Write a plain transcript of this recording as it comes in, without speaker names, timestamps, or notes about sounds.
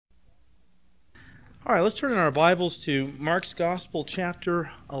All right, let's turn in our Bibles to Mark's Gospel,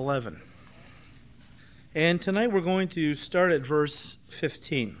 chapter 11. And tonight we're going to start at verse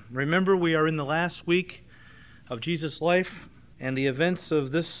 15. Remember, we are in the last week of Jesus' life, and the events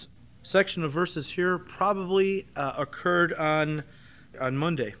of this section of verses here probably occurred on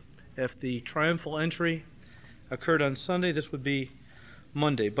Monday. If the triumphal entry occurred on Sunday, this would be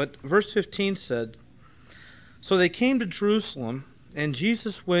Monday. But verse 15 said, "So they came to Jerusalem, and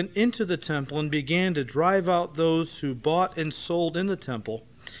Jesus went into the temple and began to drive out those who bought and sold in the temple,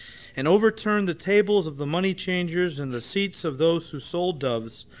 and overturned the tables of the money changers and the seats of those who sold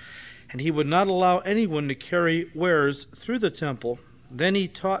doves. And he would not allow anyone to carry wares through the temple. Then he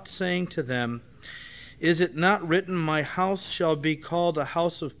taught, saying to them, 'Is it not written, My house shall be called a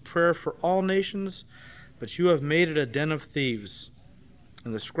house of prayer for all nations? But you have made it a den of thieves.'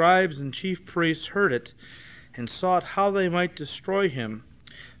 And the scribes and chief priests heard it, and sought how they might destroy him,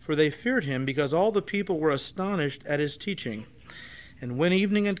 for they feared him, because all the people were astonished at his teaching. And when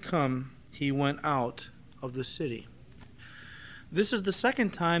evening had come, he went out of the city." This is the second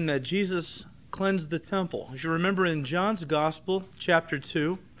time that Jesus cleansed the temple. As you remember in John's Gospel, chapter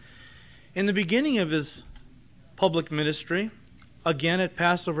 2, in the beginning of his public ministry, again at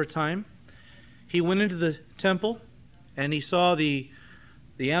Passover time, he went into the temple and he saw the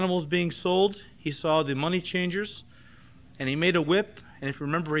animals being sold. He saw the money changers, and he made a whip, and if you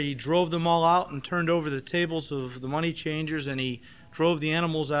remember, he drove them all out and turned over the tables of the money changers, and he drove the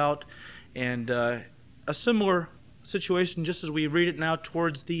animals out. And a similar situation, just as we read it now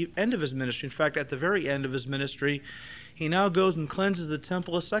towards the end of his ministry. In fact, at the very end of his ministry, he now goes and cleanses the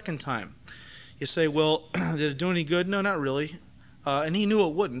temple a second time. You say, well, did it do any good? No, not really. And he knew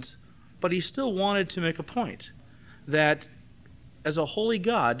it wouldn't, but he still wanted to make a point that as a holy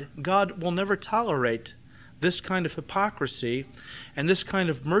God, God will never tolerate this kind of hypocrisy and this kind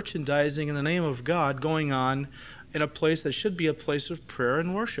of merchandising in the name of God going on in a place that should be a place of prayer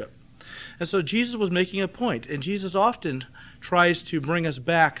and worship. And so Jesus was making a point, and Jesus often tries to bring us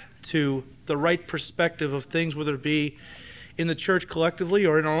back to the right perspective of things, whether it be in the church collectively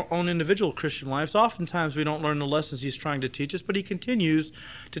or in our own individual Christian lives. Oftentimes we don't learn the lessons he's trying to teach us, but he continues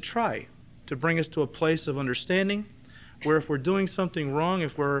to try to bring us to a place of understanding, where if we're doing something wrong,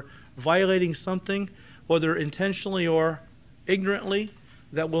 if we're violating something, whether intentionally or ignorantly,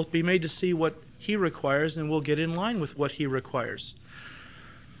 that we'll be made to see what he requires, and we'll get in line with what he requires.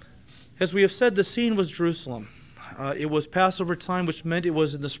 As we have said, the scene was Jerusalem. It was Passover time, which meant it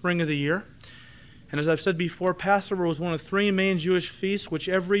was in the spring of the year. And as I've said before, Passover was one of three main Jewish feasts which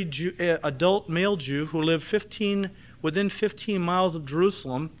every adult male Jew who lived within 15 miles of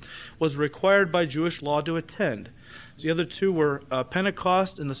Jerusalem was required by Jewish law to attend. The other two were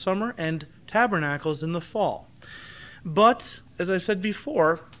Pentecost in the summer and Tabernacles in the fall. But, as I said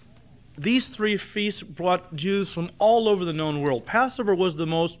before, these three feasts brought Jews from all over the known world. Passover was the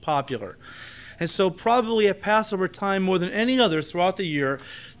most popular. And so probably at Passover time, more than any other throughout the year,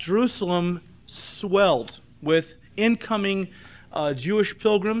 Jerusalem swelled with incoming Jewish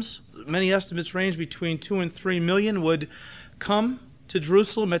pilgrims. Many estimates range between 2 and 3 million would come to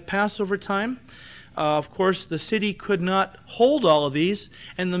Jerusalem at Passover time. Of course, the city could not hold all of these,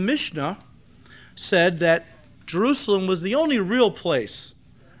 and the Mishnah said that Jerusalem was the only real place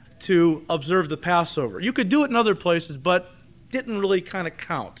to observe the Passover. You could do it in other places, but didn't really kind of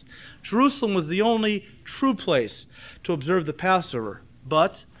count. Jerusalem was the only true place to observe the Passover,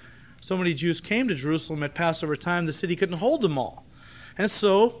 but so many Jews came to Jerusalem at Passover time, the city couldn't hold them all. And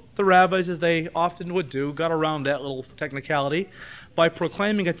so the rabbis, as they often would do, got around that little technicality by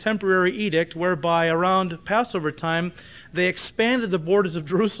proclaiming a temporary edict whereby around Passover time they expanded the borders of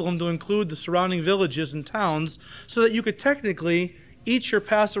Jerusalem to include the surrounding villages and towns so that you could technically eat your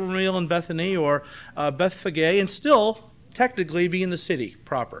Passover meal in Bethany or Bethphage and still technically be in the city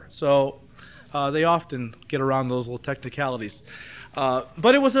proper. So they often get around those little technicalities.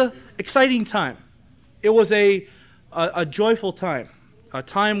 But it was an exciting time. It was a joyful time. A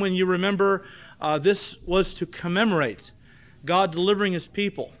time when you remember this was to commemorate God delivering his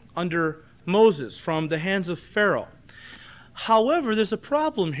people under Moses from the hands of Pharaoh. However, there's a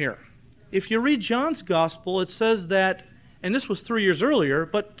problem here. If you read John's Gospel, it says that, and this was 3 years earlier,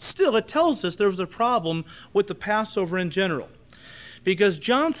 but still it tells us there was a problem with the Passover in general. Because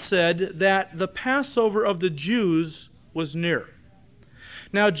John said that the Passover of the Jews was near.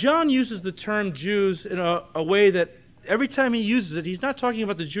 Now, John uses the term Jews in a way that every time he uses it, he's not talking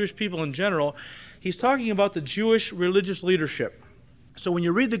about the Jewish people in general. He's talking about the Jewish religious leadership. So when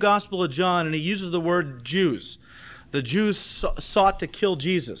you read the Gospel of John and he uses the word Jews, the Jews sought to kill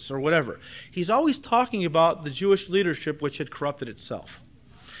Jesus or whatever, he's always talking about the Jewish leadership which had corrupted itself.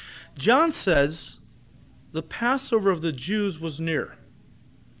 John says the Passover of the Jews was near.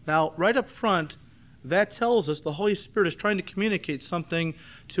 Now, right up front, that tells us the Holy Spirit is trying to communicate something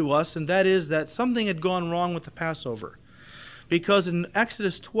to us, and that is that something had gone wrong with the Passover. Because in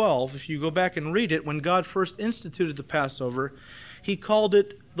Exodus 12, if you go back and read it, when God first instituted the Passover, he called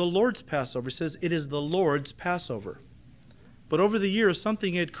it the Lord's Passover. He says it is the Lord's Passover. But over the years,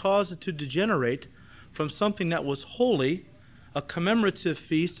 something had caused it to degenerate from something that was holy, a commemorative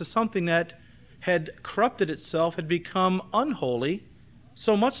feast, to something that had corrupted itself, had become unholy,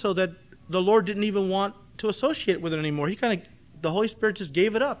 so much so that the Lord didn't even want to associate with it anymore. The Holy Spirit just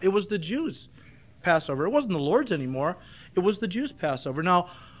gave it up. It was the Jews' Passover. It wasn't the Lord's anymore. It was the Jews' Passover. Now,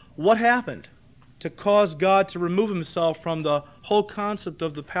 what happened to cause God to remove himself from the whole concept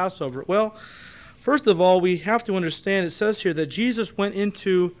of the Passover? Well, first of all, we have to understand, it says here that Jesus went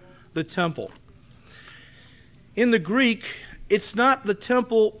into the temple. In the Greek, it's not the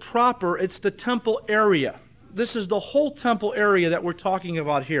temple proper, it's the temple area. This is the whole temple area that we're talking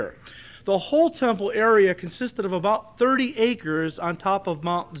about here. The whole temple area consisted of about 30 acres on top of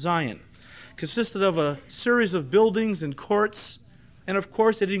Mount Zion. Consisted of a series of buildings and courts, and of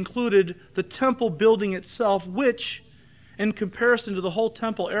course it included the temple building itself, which, in comparison to the whole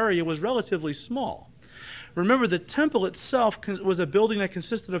temple area, was relatively small. Remember, the temple itself was a building that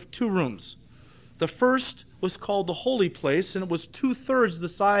consisted of 2 rooms. The first was called the Holy Place, and it was 2/3 the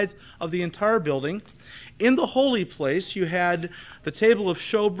size of the entire building. In the Holy Place, you had the table of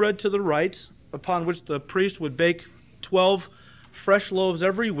showbread to the right, upon which the priest would bake 12 fresh loaves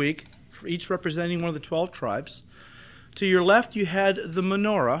every week, for each representing one of the 12 tribes. To your left, you had the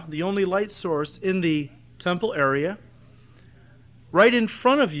menorah, the only light source in the temple area. Right in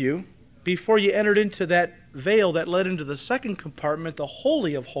front of you, before you entered into that veil that led into the second compartment, the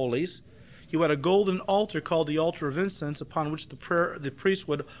Holy of Holies, you had a golden altar called the altar of incense, upon which the priest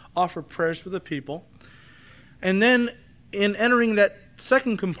would offer prayers for the people. And then in entering that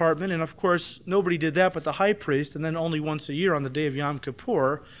second compartment, and of course nobody did that but the high priest, and then only once a year on the day of Yom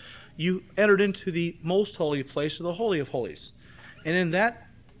Kippur, you entered into the most holy place, or the Holy of Holies. And in that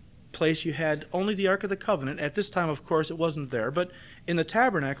place you had only the Ark of the Covenant. At this time, of course, it wasn't there, but in the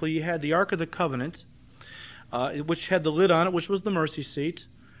tabernacle you had the Ark of the Covenant, which had the lid on it, which was the mercy seat,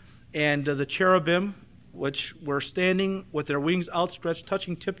 and the cherubim, which were standing with their wings outstretched,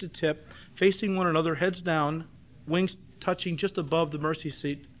 touching tip to tip, facing one another, heads down, wings touching just above the mercy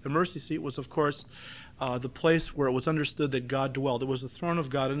seat. The mercy seat was, of course, the place where it was understood that God dwelled. It was the throne of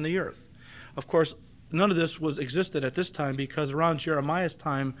God in the earth. Of course, none of this existed at this time, because around Jeremiah's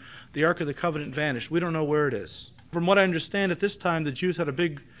time, the Ark of the Covenant vanished. We don't know where it is. From what I understand, at this time, the Jews had a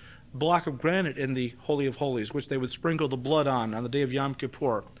big block of granite in the Holy of Holies, which they would sprinkle the blood on the day of Yom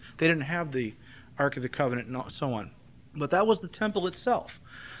Kippur. They didn't have the Ark of the Covenant and so on. But that was the temple itself.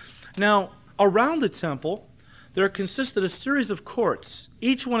 Now, around the temple, there consisted a series of courts,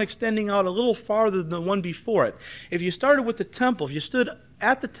 each one extending out a little farther than the one before it. If you started with the temple, if you stood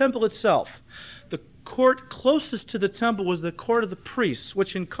at the temple itself, the court closest to the temple was the court of the priests,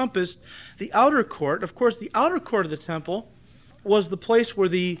 which encompassed the outer court. Of course, the outer court of the temple was the place where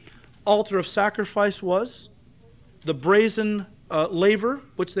the altar of sacrifice was, the brazen laver,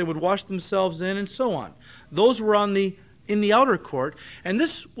 which they would wash themselves in, and so on. Those were in the outer court, and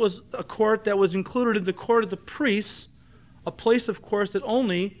this was a court that was included in the court of the priests, a place, of course, that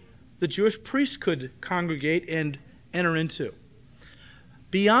only the Jewish priests could congregate and enter into.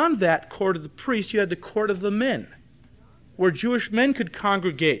 Beyond that court of the priests, you had the court of the men, where Jewish men could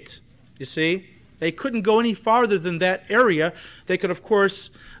congregate. You see, they couldn't go any farther than that area. They could, of course,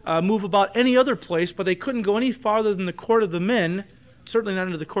 move about any other place, but they couldn't go any farther than the court of the men, certainly not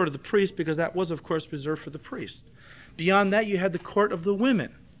into the court of the priests, because that was, of course, reserved for the priests. Beyond that, you had the court of the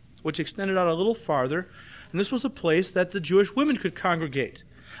women, which extended out a little farther, and this was a place that the Jewish women could congregate.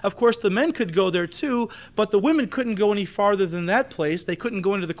 Of course, the men could go there too, but the women couldn't go any farther than that place. They couldn't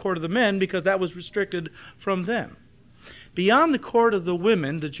go into the court of the men because that was restricted from them. Beyond the court of the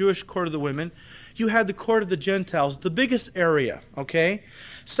women, the Jewish court of the women, you had the court of the Gentiles, the biggest area, okay?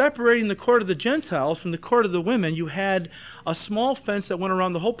 Separating the court of the Gentiles from the court of the women, you had a small fence that went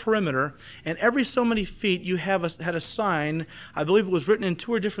around the whole perimeter, and every so many feet you had a sign. I believe it was written in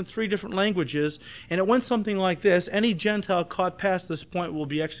 3 different languages, and it went something like this: any Gentile caught past this point will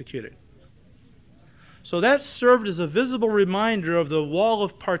be executed. So that served as a visible reminder of the wall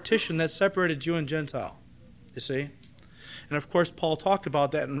of partition that separated Jew and Gentile, you see? And of course, Paul talked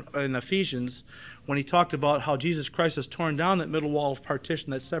about that in Ephesians, when he talked about how Jesus Christ has torn down that middle wall of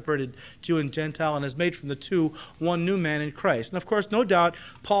partition that separated Jew and Gentile and has made from the two one new man in Christ. And of course, no doubt,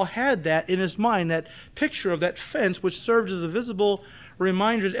 Paul had that in his mind, that picture of that fence, which served as a visible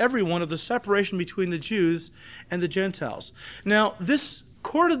reminded everyone of the separation between the Jews and the Gentiles. Now, this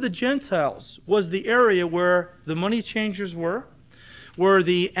court of the Gentiles was the area where the money changers were, where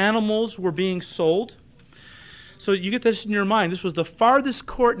the animals were being sold. So you get this in your mind. This was the farthest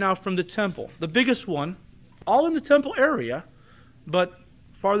court now from the temple, the biggest one, all in the temple area, but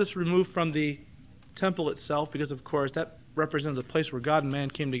farthest removed from the temple itself, because of course that represents a place where God and man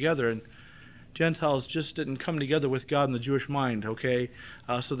came together, and Gentiles just didn't come together with God in the Jewish mind, okay?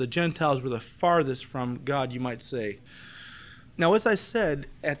 So the Gentiles were the farthest from God, you might say. Now, as I said,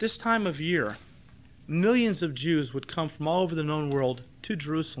 at this time of year, millions of Jews would come from all over the known world to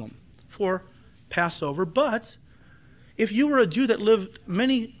Jerusalem for Passover. But if you were a Jew that lived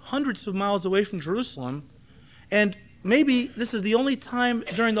many hundreds of miles away from Jerusalem, and maybe this is the only time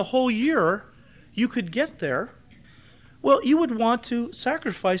during the whole year you could get there, well, you would want to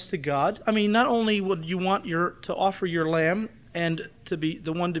sacrifice to God. I mean, not only would you want to offer your lamb and to be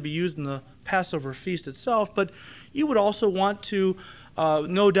the one to be used in the Passover feast itself, but you would also want to,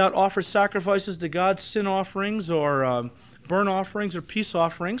 no doubt, offer sacrifices to God, sin offerings or burnt offerings or peace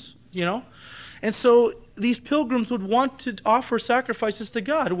offerings, you know. And so these pilgrims would want to offer sacrifices to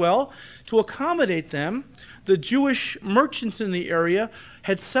God. Well, to accommodate them, the Jewish merchants in the area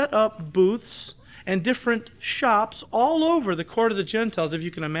had set up booths and different shops all over the court of the Gentiles, if you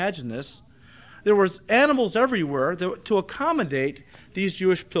can imagine this. There was animals everywhere to accommodate these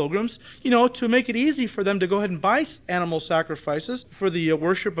Jewish pilgrims, you know, to make it easy for them to go ahead and buy animal sacrifices for the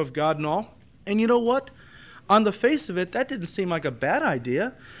worship of God and all. And you know what? On the face of it, that didn't seem like a bad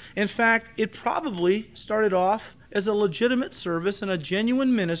idea. In fact, it probably started off as a legitimate service and a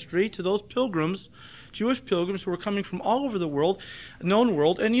genuine ministry to those pilgrims, Jewish pilgrims who were coming from all over the world, known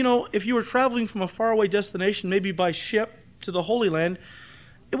world. And you know, if you were traveling from a faraway destination, maybe by ship to the Holy Land,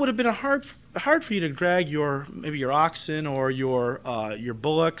 it would have been hard for you to drag maybe your oxen or your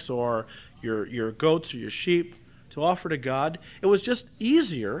bullocks or your goats or your sheep to offer to God. It was just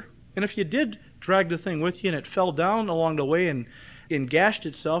easier. And if you did drag the thing with you and it fell down along the way and gashed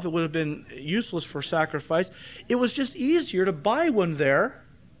itself, it would have been useless for sacrifice. It was just easier to buy one there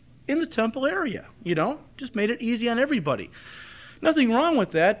in the temple area, you know, just made it easy on everybody. Nothing wrong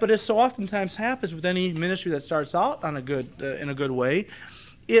with that, but as so oftentimes happens with any ministry that starts out in a good way,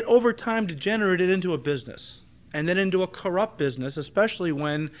 it over time degenerated into a business, and then into a corrupt business, especially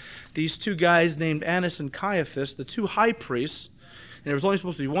when these two guys named Annas and Caiaphas, the two high priests, and there was only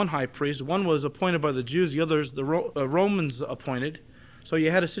supposed to be one high priest. One was appointed by the Jews, the others the Romans appointed. So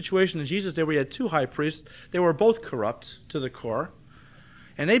you had a situation in Jesus' day where you had two high priests. They were both corrupt to the core.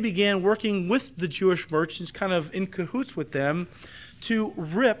 And they began working with the Jewish merchants, kind of in cahoots with them, to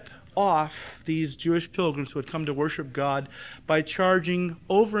rip off these Jewish pilgrims who had come to worship God by charging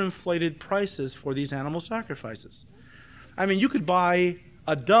overinflated prices for these animal sacrifices. I mean, you could buy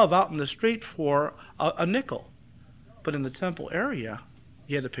a dove out in the street for a nickel. But in the temple area,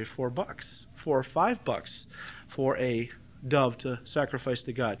 you had to pay $4, $4 or $5 for a dove to sacrifice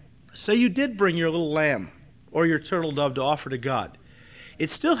to God. Say you did bring your little lamb or your turtle dove to offer to God. It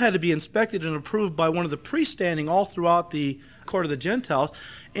still had to be inspected and approved by one of the priests standing all throughout the court of the Gentiles.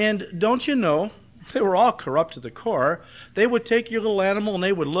 And don't you know, they were all corrupt to the core. They would take your little animal and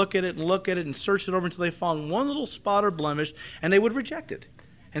they would look at it and search it over until they found one little spot or blemish, and they would reject it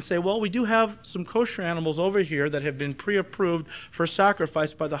and say, well, we do have some kosher animals over here that have been pre-approved for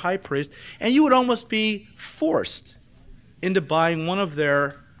sacrifice by the high priest, and you would almost be forced into buying one of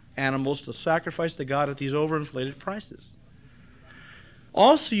their animals to sacrifice to God at these overinflated prices.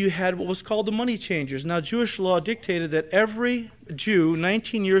 Also, you had what was called the money changers. Now, Jewish law dictated that every Jew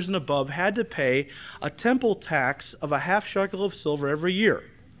 19 years and above had to pay a temple tax of a half shekel of silver every year.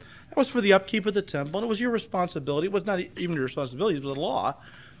 That was for the upkeep of the temple, and it was your responsibility. It was not even your responsibility, it was the law.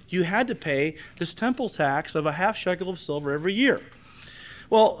 You had to pay this temple tax of a half shekel of silver every year.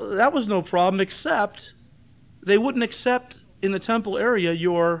 Well, that was no problem, except they wouldn't accept in the temple area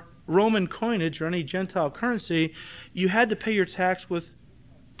your Roman coinage or any Gentile currency. You had to pay your tax with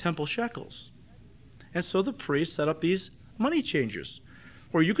temple shekels. And so the priests set up these money changers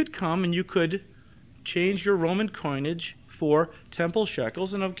where you could come and you could change your Roman coinage for temple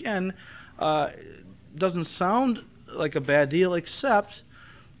shekels. And again, doesn't sound like a bad deal, except,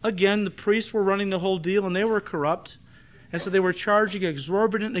 again, the priests were running the whole deal and they were corrupt. And so they were charging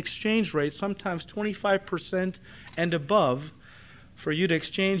exorbitant exchange rates, sometimes 25% and above, for you to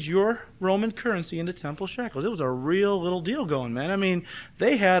exchange your Roman currency into temple shekels. It was a real little deal going, man. I mean,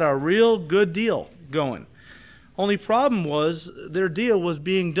 they had a real good deal going. Only problem was their deal was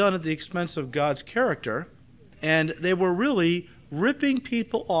being done at the expense of God's character, and they were really ripping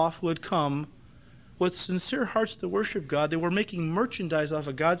people off who had come with sincere hearts to worship God. They were making merchandise off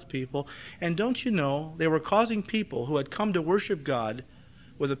of God's people. And don't you know, they were causing people who had come to worship God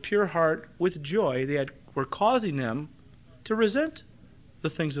with a pure heart, with joy, were causing them to resent the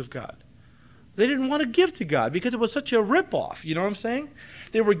things of God. They didn't want to give to God because it was such a ripoff. You know what I'm saying?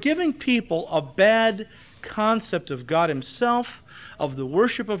 They were giving people a bad concept of God himself, of the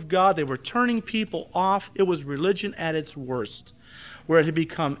worship of God. They were turning people off. It was religion at its worst, where it had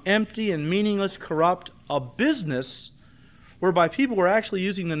become empty and meaningless, corrupt, a business whereby people were actually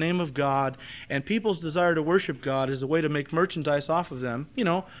using the name of God, and people's desire to worship God as a way to make merchandise off of them,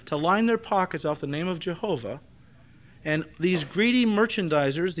 to line their pockets off the name of Jehovah. And these greedy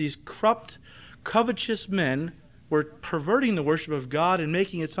merchandisers, these corrupt, covetous men, were perverting the worship of God and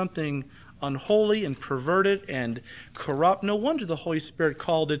making it something unholy and perverted and corrupt. No wonder the Holy Spirit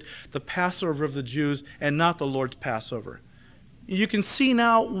called it the Passover of the Jews and not the Lord's Passover. You can see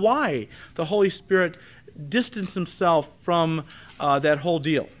now why the Holy Spirit distanced himself from that whole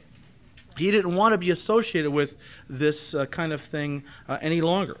deal. He didn't want to be associated with this kind of thing any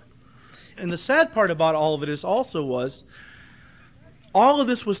longer. And the sad part about all of it is also was all of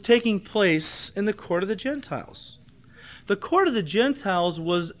this was taking place in the court of the Gentiles. The court of the Gentiles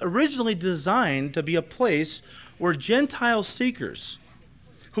was originally designed to be a place where Gentile seekers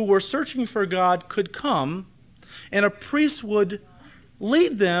who were searching for God could come, and a priest would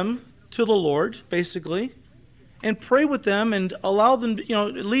lead them to the Lord, basically, and pray with them and allow them,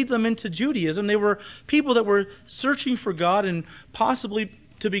 lead them into Judaism. They were people that were searching for God and possibly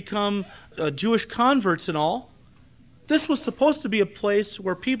to become Jewish converts and all. This was supposed to be a place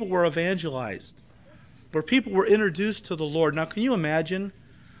where people were evangelized, where people were introduced to the Lord. Now, can you imagine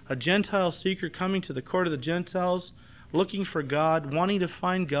a Gentile seeker coming to the court of the Gentiles, looking for God, wanting to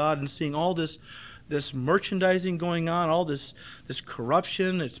find God, and seeing all this merchandising going on, all this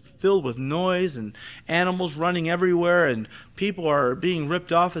corruption? It's filled with noise and animals running everywhere, and people are being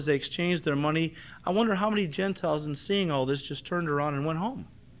ripped off as they exchange their money. I wonder how many Gentiles, in seeing all this, just turned around and went home.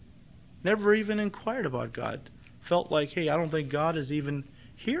 Never even inquired about God. Felt like, hey, I don't think God is even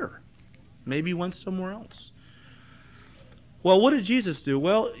here. Maybe went somewhere else. Well, what did Jesus do?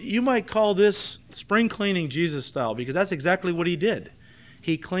 Well, you might call this spring cleaning Jesus style, because that's exactly what he did.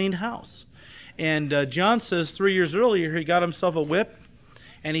 He cleaned house. And John says 3 years earlier he got himself a whip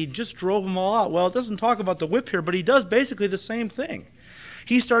and he just drove them all out. Well, it doesn't talk about the whip here, but he does basically the same thing.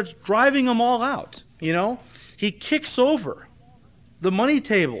 He starts driving them all out, He kicks over the money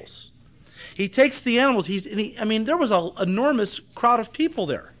tables. He takes the animals. There was an enormous crowd of people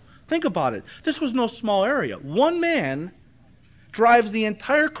there. Think about it. This was no small area. One man drives the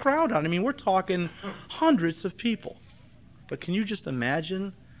entire crowd out. We're talking hundreds of people. But can you just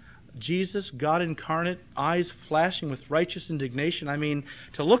imagine Jesus, God incarnate, eyes flashing with righteous indignation?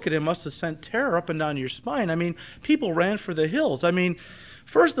 To look at him must have sent terror up and down your spine. People ran for the hills.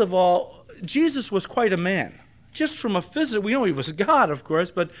 First of all, Jesus was quite a man. Just from a physical, we know he was God, of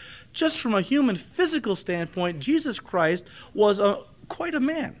course, but just from a human physical standpoint, Jesus Christ was quite a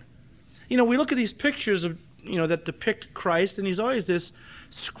man. We look at these pictures of, that depict Christ, and he's always this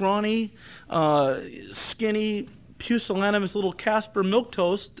scrawny, skinny, pusillanimous little Casper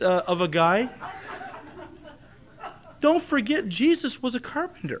milquetoast of a guy. Don't forget, Jesus was a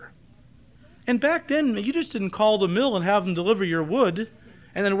carpenter. And back then, you just didn't call the mill and have them deliver your wood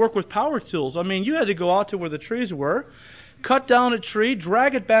and then work with power tools. You had to go out to where the trees were, cut down a tree,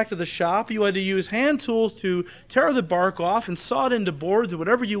 drag it back to the shop. You had to use hand tools to tear the bark off and saw it into boards or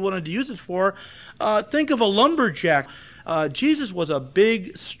whatever you wanted to use it for. Think of a lumberjack. Jesus was a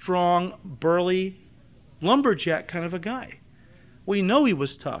big, strong, burly lumberjack kind of a guy. We know he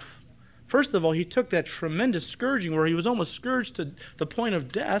was tough. First of all, he took that tremendous scourging where he was almost scourged to the point of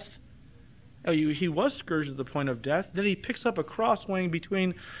death. He was scourged to the point of death. Then he picks up a cross weighing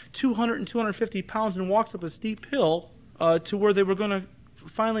between 200 and 250 pounds and walks up a steep hill to where they were going to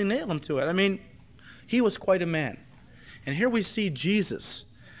finally nail him to it. He was quite a man. And here we see Jesus,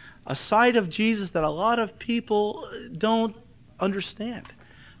 a side of Jesus that a lot of people don't understand.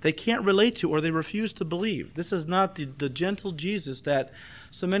 They can't relate to, or they refuse to believe. This is not the gentle Jesus that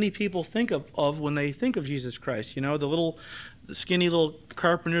so many people think of when they think of Jesus Christ. The skinny little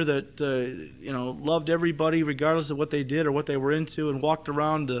carpenter that loved everybody regardless of what they did or what they were into, and walked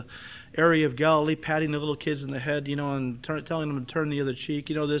around the area of Galilee patting the little kids in the head, and telling them to turn the other cheek.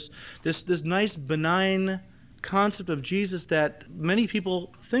 This nice benign concept of Jesus that many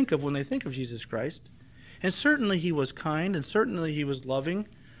people think of when they think of Jesus Christ. And certainly he was kind, and certainly he was loving,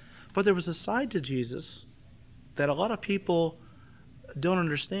 but there was a side to Jesus that a lot of people don't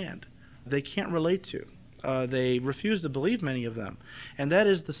understand. They can't relate to. They refuse to believe, many of them. And that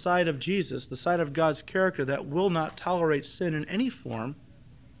is the side of Jesus, the side of God's character that will not tolerate sin in any form,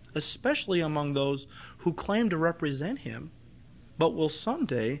 especially among those who claim to represent him, but will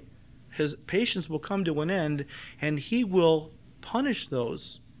someday, his patience will come to an end, and he will punish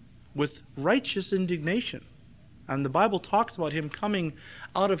those with righteous indignation. And the Bible talks about him coming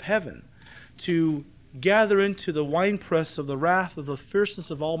out of heaven to gather into the winepress of the wrath of the fierceness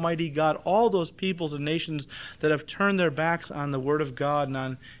of Almighty God all those peoples and nations that have turned their backs on the Word of God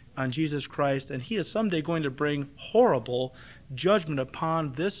and on Jesus Christ. And he is someday going to bring horrible judgment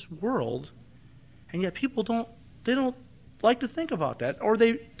upon this world. And yet people don't like to think about that, or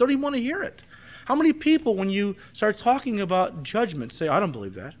they don't even want to hear it. How many people, when you start talking about judgment, say, I don't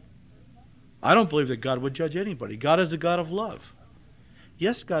believe that. I don't believe that God would judge anybody. God is a God of love.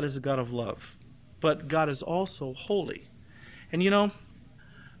 Yes, God is a God of love, but God is also holy. And you know,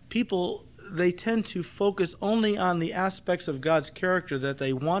 people, they tend to focus only on the aspects of God's character that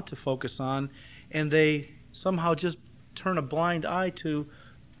they want to focus on, and they somehow just turn a blind eye to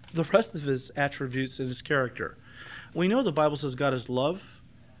the rest of his attributes and his character. We know the Bible says God is love,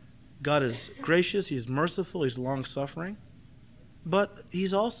 God is gracious, he's merciful, he's long-suffering, but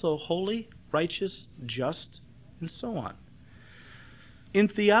he's also holy, righteous, just, and so on. In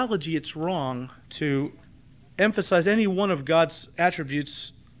theology, it's wrong to emphasize any one of God's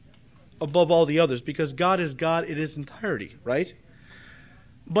attributes above all the others, because God is God in his entirety, right?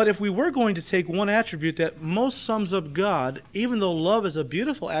 But if we were going to take one attribute that most sums up God, even though love is a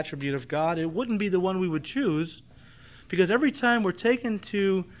beautiful attribute of God, it wouldn't be the one we would choose, because every time we're taken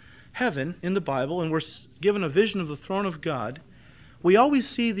to heaven in the Bible and we're given a vision of the throne of God, we always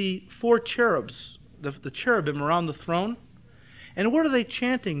see the four cherubs, the cherubim around the throne. And what are they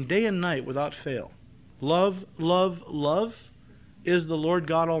chanting day and night without fail? Love, love, love is the Lord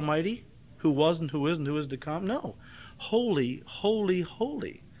God Almighty, who was and who is and who is to come. No. Holy, holy,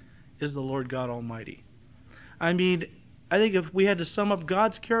 holy is the Lord God Almighty. I mean, I think if we had to sum up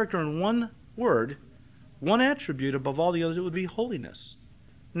God's character in one word, one attribute above all the others, it would be holiness.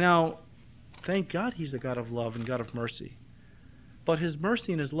 Now, thank God he's a God of love and God of mercy. But his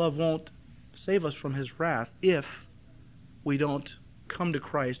mercy and his love won't save us from his wrath if we don't come to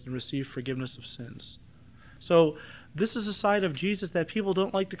Christ and receive forgiveness of sins. So this is a side of Jesus that people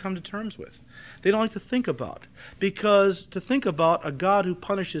don't like to come to terms with. They don't like to think about. Because to think about a God who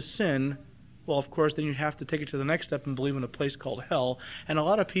punishes sin, well, of course, then you have to take it to the next step and believe in a place called hell. And a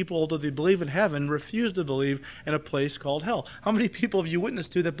lot of people, although they believe in heaven, refuse to believe in a place called hell. How many people have you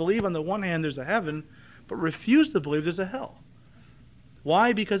witnessed to that believe on the one hand there's a heaven, but refuse to believe there's a hell?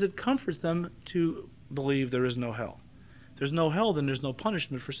 Why? Because it comforts them to believe there is no hell. If there's no hell, then there's no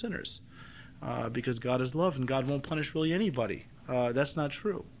punishment for sinners. Because God is love and God won't punish really anybody. That's not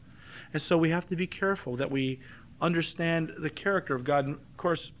true. And so we have to be careful that we understand the character of God. And of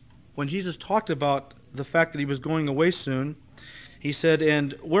course, when Jesus talked about the fact that he was going away soon, he said,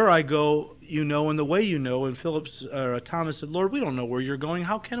 and where I go, you know, and the way you know. And Thomas said, Lord, we don't know where you're going.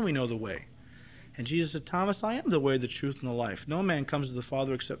 How can we know the way? And Jesus said, Thomas, I am the way, the truth, and the life. No man comes to the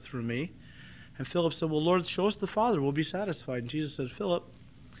Father except through me. And Philip said, well, Lord, show us the Father. We'll be satisfied. And Jesus said, Philip,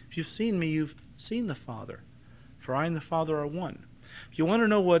 if you've seen me, you've seen the Father. For I and the Father are one. If you want to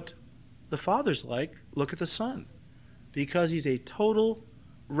know what the Father's like, look at the Son. Because he's a total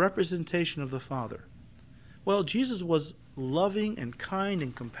representation of the Father. Well, Jesus was loving and kind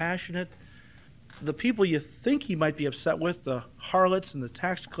and compassionate. The people you think he might be upset with, the harlots and the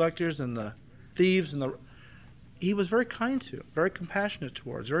tax collectors and the thieves, he was very kind to, very compassionate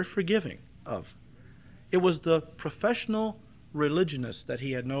towards, very forgiving of. It was the professional religionists that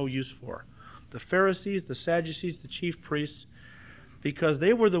he had no use for. The Pharisees, the Sadducees, the chief priests, because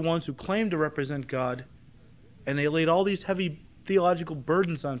they were the ones who claimed to represent God, and they laid all these heavy theological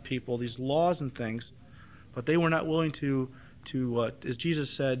burdens on people, these laws and things, but they were not willing to as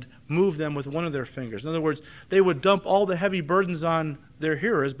Jesus said, move them with one of their fingers. In other words, they would dump all the heavy burdens on their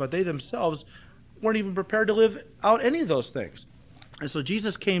hearers, but they themselves weren't even prepared to live out any of those things. And so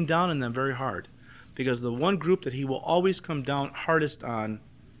Jesus came down on them very hard, because the one group that he will always come down hardest on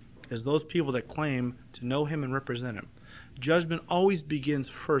is those people that claim to know him and represent him. Judgment always begins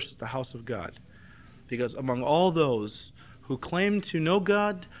first at the house of God, because among all those who claim to know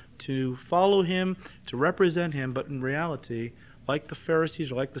God, to follow him, to represent him, but in reality, like the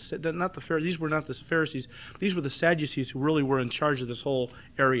Pharisees, or like these were not the Pharisees, these were the Sadducees who really were in charge of this whole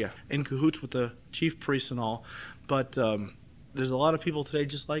area, in cahoots with the chief priests and all. But there's a lot of people today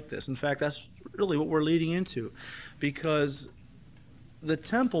just like this. In fact, that's really what we're leading into, because the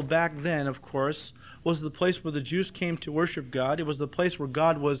temple back then, of course, was the place where the Jews came to worship God. It was the place where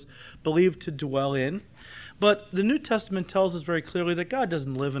God was believed to dwell in. But the New Testament tells us very clearly that God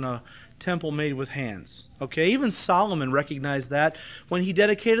doesn't live in a temple made with hands. Okay, even Solomon recognized that when he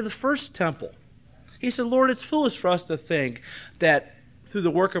dedicated the first temple. He said, Lord, it's foolish for us to think that through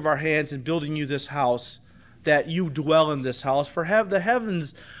the work of our hands in building you this house, that you dwell in this house. For the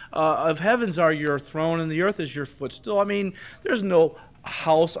heavens of heavens are your throne, and the earth is your footstool. I mean, there's no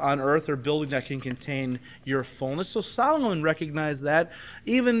house on earth or building that can contain your fullness. So Solomon recognized that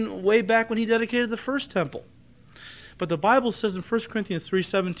even way back when he dedicated the first temple. But the Bible says in 1 Corinthians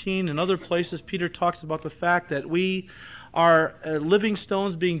 3:17 and other places, Peter talks about the fact that we are living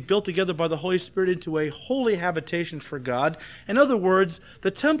stones being built together by the Holy Spirit into a holy habitation for God. In other words,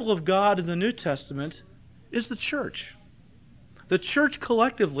 the temple of God in the New Testament is the church. The church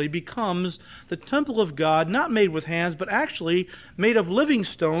collectively becomes the temple of God, not made with hands, but actually made of living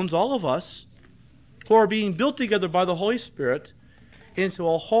stones, all of us, who are being built together by the Holy Spirit into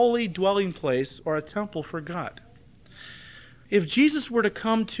a holy dwelling place or a temple for God. If Jesus were to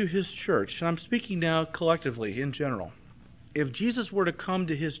come to his church, and I'm speaking now collectively in general, if Jesus were to come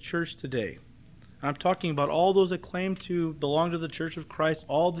to his church today, I'm talking about all those that claim to belong to the Church of Christ,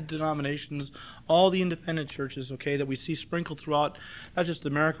 all the denominations, all the independent churches, okay, that we see sprinkled throughout not just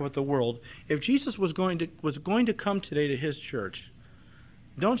America but the world. If Jesus was going to come today to his church,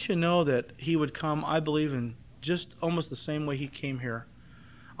 don't you know that he would come, I believe, in just almost the same way he came here?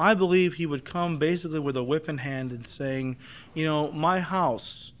 I believe he would come basically with a whip in hand and saying, you know, my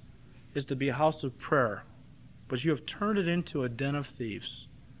house is to be a house of prayer, but you have turned it into a den of thieves.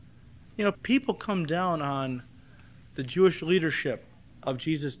 You know, people come down on the Jewish leadership of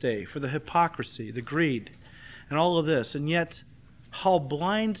Jesus' day for the hypocrisy, the greed, and all of this. And yet, how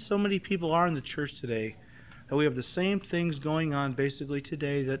blind so many people are in the church today, that we have the same things going on basically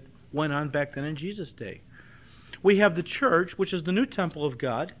today that went on back then in Jesus' day. We have the church, which is the new temple of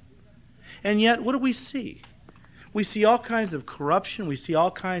God, and yet what do we see? We see all kinds of corruption. We see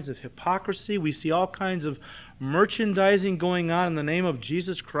all kinds of hypocrisy. We see all kinds of merchandising going on in the name of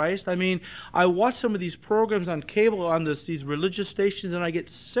Jesus Christ. I mean, I watch some of these programs on cable on these religious stations, and I get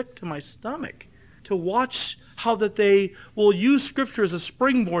sick to my stomach to watch how that they will use Scripture as a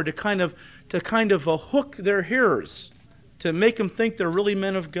springboard to kind of hook their hearers, to make them think they're really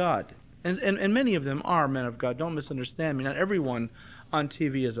men of God. And many of them are men of God. Don't misunderstand me. Not everyone on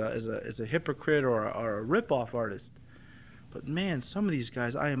TV is a hypocrite or a rip-off artist. But man, some of these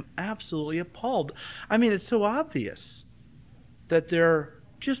guys, I am absolutely appalled. I mean, it's so obvious that they're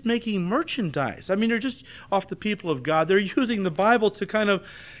just making merchandise. I mean, they're just off the people of God. They're using the Bible to kind of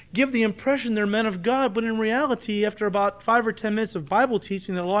give the impression they're men of God, but in reality, after about 5 or 10 minutes of Bible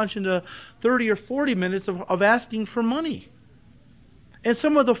teaching, they launch into 30 or 40 minutes of asking for money. And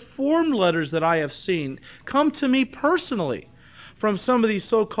some of the form letters that I have seen come to me personally from some of these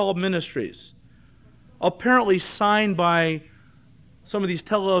so-called ministries, apparently signed by some of these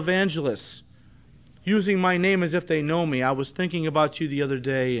televangelists, using my name as if they know me. I was thinking about you the other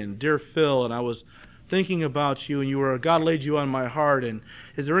day, and dear Phil, and I was thinking about you, and God laid you on my heart, and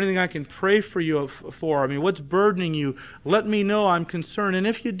is there anything I can pray for you for? I mean, what's burdening you? Let me know. I'm concerned. And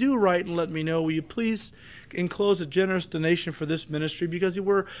if you do write and let me know, will you please enclose a generous donation for this ministry? Because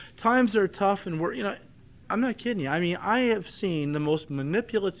times are tough, and I'm not kidding you. I mean, I have seen the most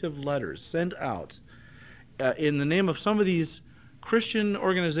manipulative letters sent out in the name of some of these Christian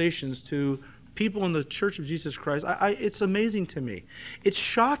organizations to people in the Church of Jesus Christ. It's amazing to me. It's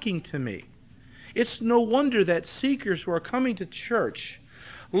shocking to me. It's no wonder that seekers who are coming to church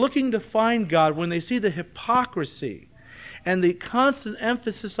looking to find God, when they see the hypocrisy and the constant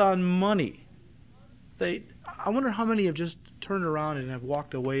emphasis on money, I wonder how many have just turned around and have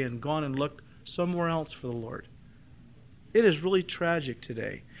walked away and gone and looked somewhere else for the Lord. It is really tragic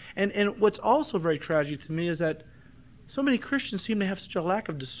today. And what's also very tragic to me is that so many Christians seem to have such a lack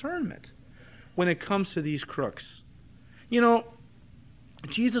of discernment when it comes to these crooks. You know,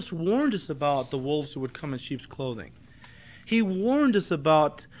 Jesus warned us about the wolves who would come in sheep's clothing. He warned us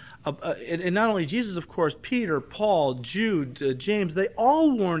about, and not only Jesus, of course, Peter, Paul, Jude, James, they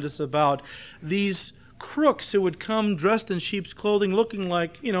all warned us about these crooks who would come dressed in sheep's clothing, looking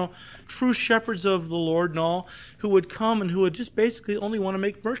like, true shepherds of the Lord and all, who would come and who would just basically only want to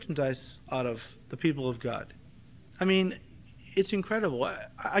make merchandise out of the people of God. I mean, it's incredible.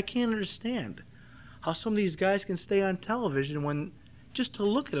 I can't understand how some of these guys can stay on television when, just to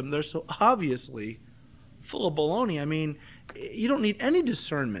look at them, they're so obviously full of baloney. I mean, you don't need any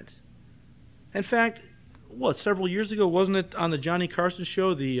discernment. In fact, several years ago, wasn't it on the Johnny Carson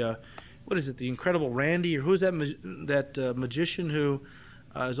show, the what is it, the Incredible Randy, or who's that magician who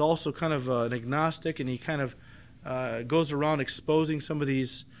is also kind of an agnostic, and he kind of goes around exposing some of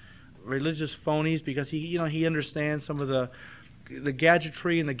these religious phonies because he understands some of the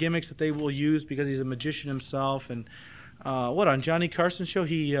gadgetry and the gimmicks that they will use because he's a magician himself. And on Johnny Carson's show,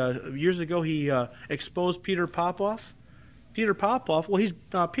 he years ago he exposed Peter Popoff. Peter Popoff,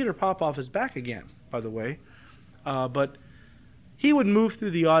 Peter Popoff is back again, by the way, but he would move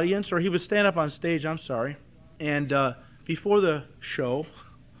through the audience, or he would stand up on stage, and before the show,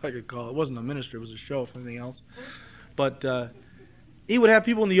 I could call it wasn't a ministry, it was a show, if anything else, but he would have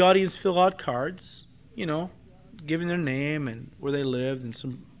people in the audience fill out cards, giving their name and where they lived and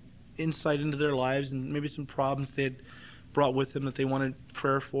some insight into their lives and maybe some problems they had brought with them that they wanted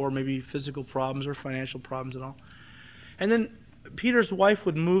prayer for, maybe physical problems or financial problems and all. And then Peter's wife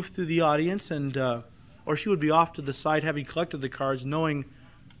would move through the audience, and or she would be off to the side having collected the cards, knowing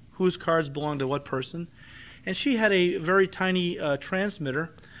whose cards belonged to what person. And she had a very tiny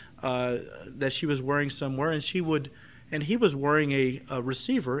transmitter that she was wearing somewhere, and he was wearing a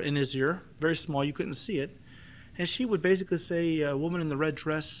receiver in his ear, very small, you couldn't see it. And she would basically say, a woman in the red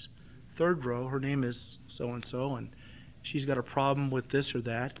dress, third row, her name is so-and-so, and she's got a problem with this or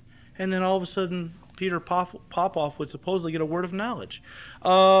that. And then all of a sudden, Peter Popoff would supposedly get a word of knowledge.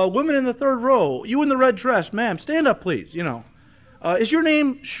 Women in the third row, you in the red dress, ma'am, stand up, please, Is your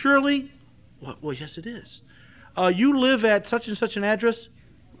name Shirley? Well, yes, it is. You live at such and such an address?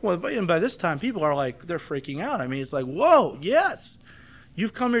 Well, and by this time, people are like, they're freaking out. I mean, it's like, whoa, yes.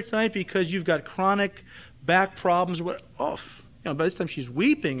 You've come here tonight because you've got chronic back problems. By this time she's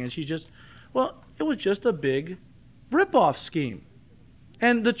weeping, and it was just a big rip-off scheme.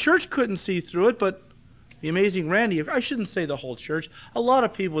 And the church couldn't see through it, but the amazing Randy, I shouldn't say the whole church, a lot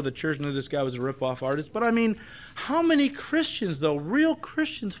of people in the church knew this guy was a rip-off artist, but I mean, how many Christians, though, real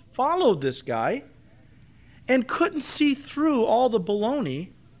Christians, followed this guy and couldn't see through all the baloney?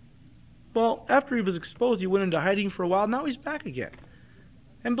 Well, after he was exposed, he went into hiding for a while. Now he's back again.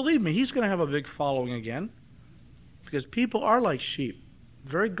 And believe me, he's going to have a big following again, because people are like sheep,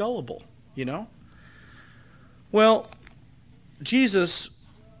 very gullible, Well, Jesus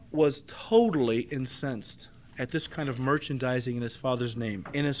was totally incensed at this kind of merchandising in his Father's name,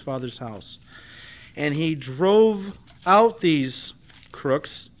 in his Father's house. And he drove out these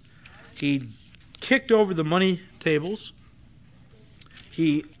crooks. He kicked over the money tables.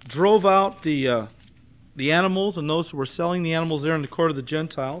 He drove out the animals and those who were selling the animals there in the court of the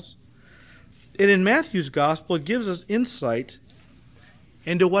Gentiles. And in Matthew's gospel, it gives us insight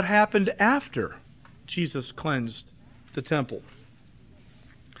into what happened after Jesus cleansed the temple.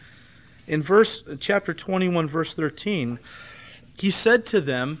 In chapter 21, verse 13, he said to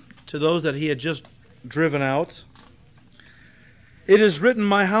them, to those that he had just driven out, "It is written,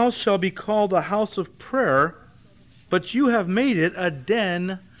 my house shall be called a house of prayer, but you have made it a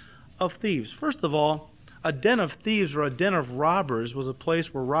den of thieves." First of all, a den of thieves or a den of robbers was a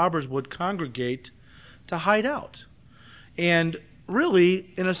place where robbers would congregate to hide out. And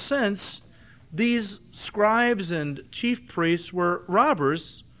really, in a sense, these scribes and chief priests were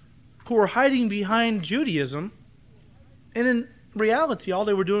robbers who were hiding behind Judaism, and in reality, all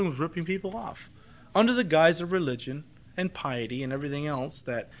they were doing was ripping people off under the guise of religion and piety and everything else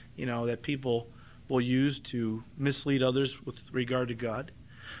that that people will use to mislead others with regard to God.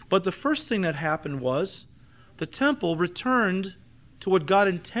 But the first thing that happened was the temple returned to what God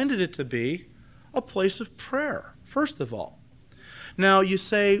intended it to be, a place of prayer, first of all. Now you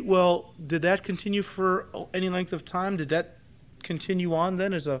say, well, did that continue for any length of time? Did that continue on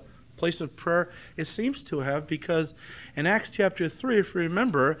then as a place of prayer? It seems to have, because in Acts chapter 3, if you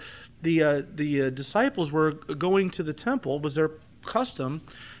remember, the disciples were going to the temple. It was their custom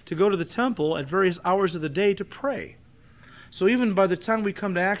to go to the temple at various hours of the day to pray. So even by the time we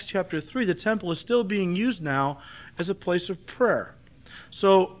come to Acts chapter 3, the temple is still being used now as a place of prayer.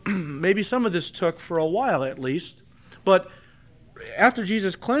 So maybe some of this took for a while at least, but after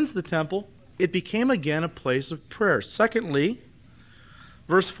Jesus cleansed the temple, it became again a place of prayer. Secondly,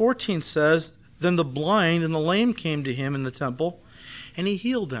 verse 14 says, "Then the blind and the lame came to him in the temple, and he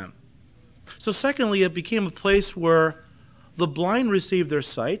healed them." So secondly, it became a place where the blind received their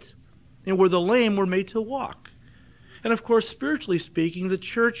sight, and where the lame were made to walk. And of course, spiritually speaking, the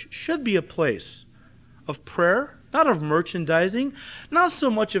church should be a place of prayer, not of merchandising, not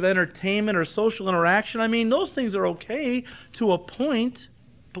so much of entertainment or social interaction. I mean, those things are okay to a point,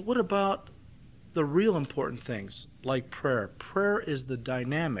 but what about the real important things like prayer? Prayer is the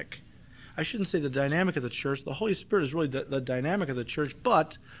dynamic. I shouldn't say the dynamic of the church. The Holy Spirit is really the dynamic of the church,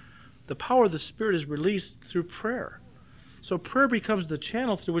 but the power of the Spirit is released through prayer. So prayer becomes the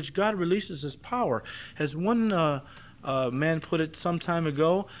channel through which God releases his power. As one man put it some time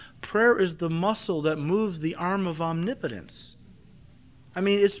ago, prayer is the muscle that moves the arm of omnipotence. I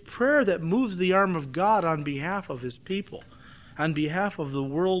mean, it's prayer that moves the arm of God on behalf of his people, on behalf of the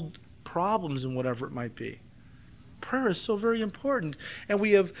world problems and whatever it might be. Prayer is so very important. And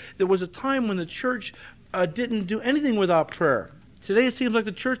there was a time when the church didn't do anything without prayer. Today it seems like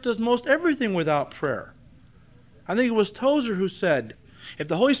the church does most everything without prayer. I think it was Tozer who said, if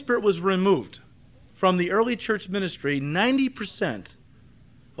the Holy Spirit was removed from the early church ministry, 90%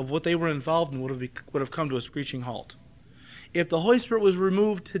 of what they were involved in would have come to a screeching halt. If the Holy Spirit was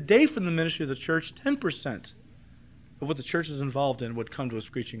removed today from the ministry of the church, 10% of what the church is involved in would come to a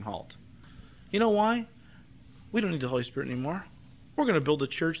screeching halt. You know why? We don't need the Holy Spirit anymore. We're going to build a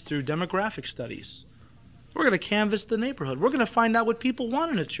church through demographic studies. We're going to canvass the neighborhood. We're going to find out what people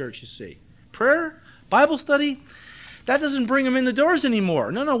want in a church, you see. Prayer, Bible study, that doesn't bring them in the doors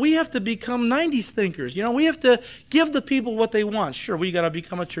anymore. No, we have to become 90s thinkers. We have to give the people what they want. Sure, we got to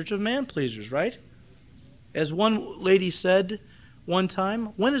become a church of man-pleasers, right? As one lady said one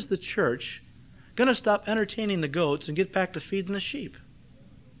time, when is the church going to stop entertaining the goats and get back to feeding the sheep?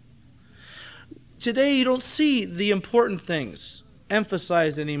 Today you don't see the important things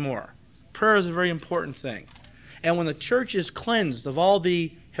emphasized anymore. Prayer is a very important thing. And when the church is cleansed of all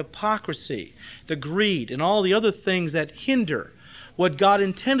the hypocrisy, the greed, and all the other things that hinder what God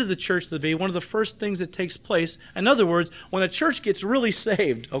intended the church to be, one of the first things that takes place, in other words, when a church gets really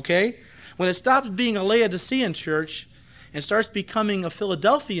saved, okay? When it stops being a Laodicean church and starts becoming a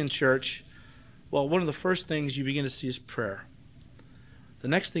Philadelphian church, well, one of the first things you begin to see is prayer. The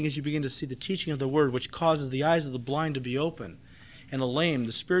next thing is you begin to see the teaching of the Word, which causes the eyes of the blind to be open and the lame,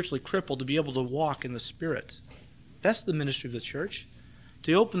 the spiritually crippled, to be able to walk in the Spirit. That's the ministry of the church,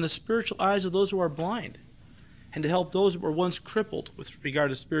 to open the spiritual eyes of those who are blind and to help those who were once crippled with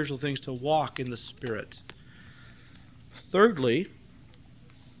regard to spiritual things to walk in the Spirit. Thirdly,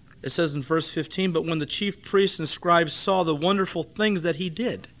 it says in verse 15, but when the chief priests and scribes saw the wonderful things that he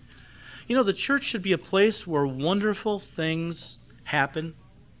did. The church should be a place where wonderful things happen,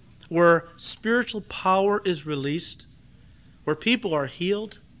 where spiritual power is released, where people are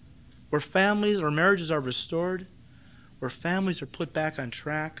healed, where families or marriages are restored, where families are put back on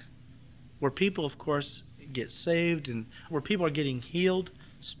track, where people, of course, get saved, and where people are getting healed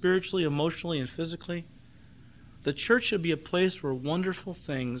spiritually, emotionally, and physically. The church should be a place where wonderful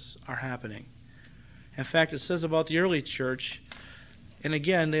things are happening. In fact, it says about the early church, and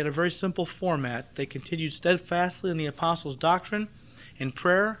again, they had a very simple format. They continued steadfastly in the apostles' doctrine, in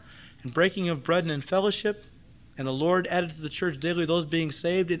prayer, in breaking of bread and in fellowship, and the Lord added to the church daily those being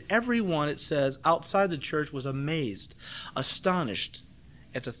saved. And everyone, it says, outside the church was amazed, astonished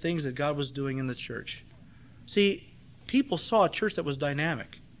at the things that God was doing in the church. See, people saw a church that was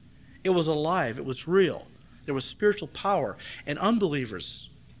dynamic. It was alive. It was real. There was spiritual power. And unbelievers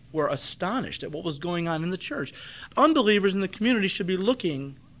were astonished at what was going on in the church. Unbelievers in the community should be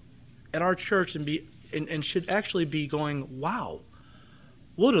looking at our church and should actually be going, wow,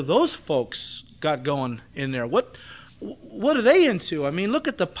 what are those folks got going in there? What are they into? I mean, look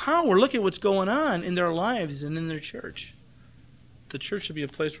at the power. Look at what's going on in their lives and in their church. The church should be a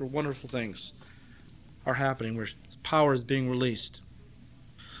place where wonderful things are happening, where power is being released.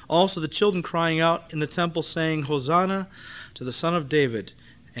 Also, the children crying out in the temple saying, Hosanna to the Son of David.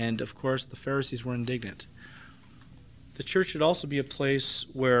 And, of course, the Pharisees were indignant. The church should also be a place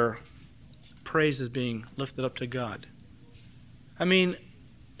where praise is being lifted up to God. I mean,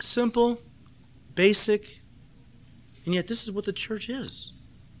 simple, basic, and yet this is what the church is.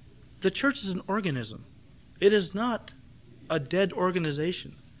 The church is an organism. It is not a dead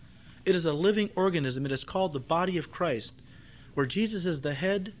organization. It is a living organism. It is called the body of Christ, where Jesus is the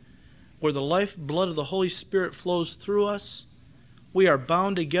head, where the life blood of the Holy Spirit flows through us. We are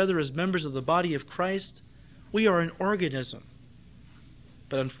bound together as members of the body of Christ. We are an organism.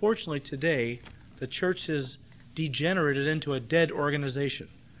 But unfortunately today, the church has degenerated into a dead organization,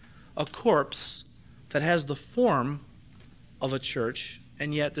 a corpse that has the form of a church,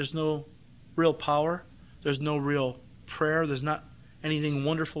 and yet there's no real power, there's no real prayer, there's not anything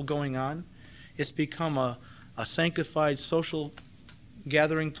wonderful going on. It's become a sanctified social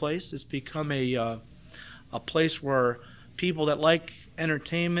gathering place. It's become a place where people that like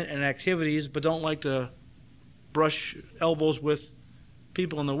entertainment and activities but don't like to brush elbows with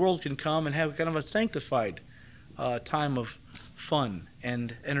people in the world can come and have kind of a sanctified time of fun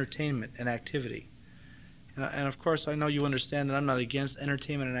and entertainment and activity. And of course, I know you understand that I'm not against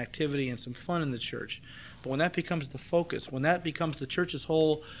entertainment and activity and some fun in the church. But when that becomes the focus, when that becomes the church's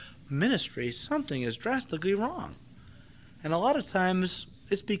whole ministry, something is drastically wrong. And a lot of times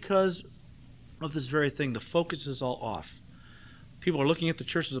it's because of this very thing. The focus is all off. People are looking at the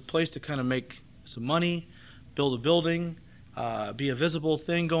church as a place to kind of make some money, build a building, be a visible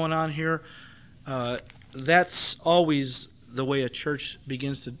thing going on here. That's always the way a church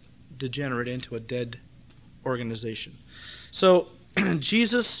begins to degenerate into a dead organization. So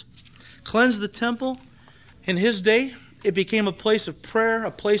Jesus cleansed the temple. In his day, it became a place of prayer,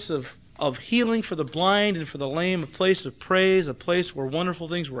 a place of healing for the blind and for the lame, a place of praise, a place where wonderful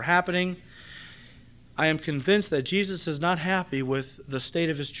things were happening. I am convinced that Jesus is not happy with the state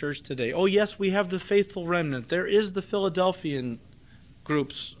of his church today. Oh, yes, we have the faithful remnant. There is the Philadelphian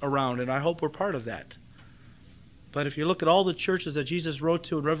groups around, and I hope we're part of that. But if you look at all the churches that Jesus wrote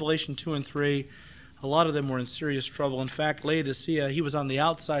to in Revelation 2 and 3, a lot of them were in serious trouble. In fact, Laodicea, he was on the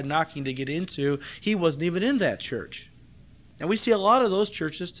outside knocking to get into. He wasn't even in that church. And we see a lot of those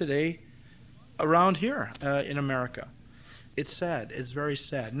churches today around here in America. It's sad. It's very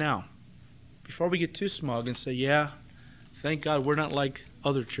sad. Now, before we get too smug and say, yeah, thank God we're not like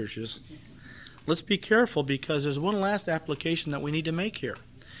other churches, let's be careful, because there's one last application that we need to make here.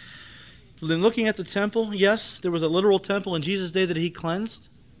 Then looking at the temple, yes, there was a literal temple in Jesus' day that he cleansed,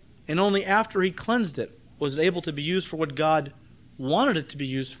 and only after he cleansed it was it able to be used for what God wanted it to be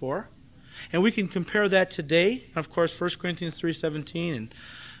used for. And we can compare that today, of course, 1 Corinthians 3:17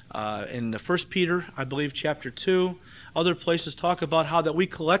 and in 1 Peter, I believe, chapter 2. Other places talk about how that we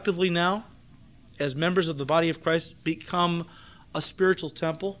collectively now, as members of the body of Christ, become a spiritual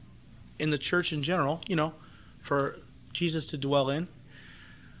temple in the church in general, for Jesus to dwell in.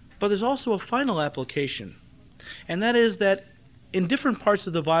 But there's also a final application, and that is that in different parts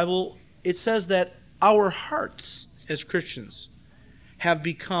of the Bible, it says that our hearts as Christians have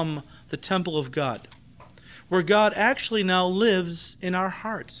become the temple of God, where God actually now lives in our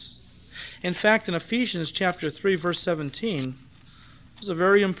hearts. In fact, in Ephesians chapter 3, verse 17, there's a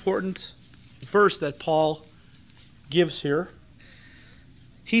very important verse that Paul gives here.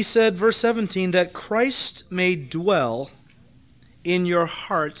 He said, verse 17, that Christ may dwell in your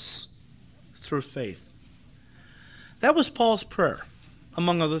hearts through faith. That was Paul's prayer,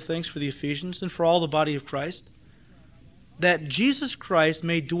 among other things, for the Ephesians and for all the body of Christ, that Jesus Christ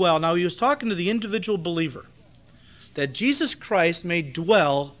may dwell. Now, he was talking to the individual believer, that Jesus Christ may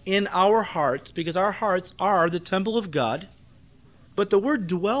dwell in our hearts, because our hearts are the temple of God. But the word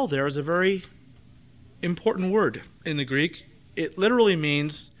dwell there is a very important word in the Greek. It literally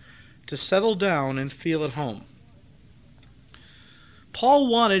means to settle down and feel at home. Paul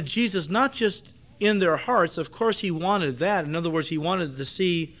wanted Jesus not just in their hearts. Of course, he wanted that. In other words, he wanted to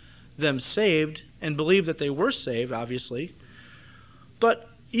see them saved and believe that they were saved, obviously. But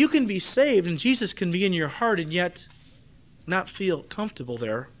you can be saved and Jesus can be in your heart and yet not feel comfortable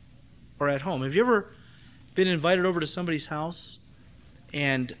there or at home. Have you ever been invited over to somebody's house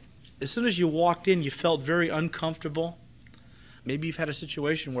and as soon as you walked in, you felt very uncomfortable? Maybe you've had a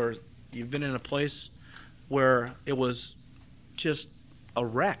situation where you've been in a place where it was just a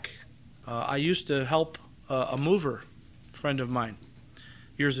wreck. I used to help a mover friend of mine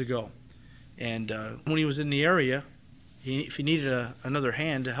years ago. And when he was in the area, if he needed another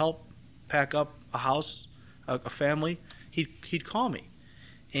hand to help pack up a house, a family, he'd call me.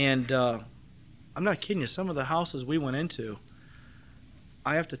 And I'm not kidding you, some of the houses we went into,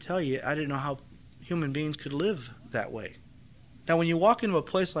 I have to tell you, I didn't know how human beings could live that way. Now, when you walk into a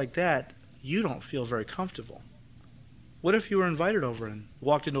place like that, you don't feel very comfortable. What if you were invited over and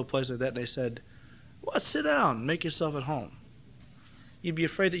walked into a place like that and they said, well, sit down, make yourself at home? You'd be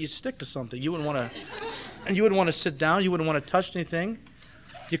afraid that you'd stick to something. You wouldn't want to sit down. You wouldn't want to touch anything.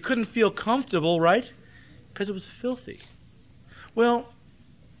 You couldn't feel comfortable, right? Because it was filthy. Well,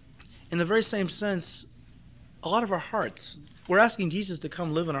 in the very same sense, a lot of our hearts, we're asking Jesus to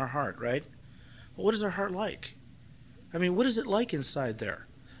come live in our heart, right? But what is our heart like? I mean, what is it like inside there?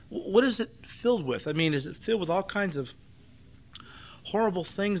 What is it filled with? I mean, is it filled with all kinds of horrible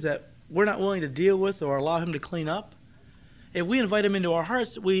things that we're not willing to deal with or allow him to clean up? If we invite him into our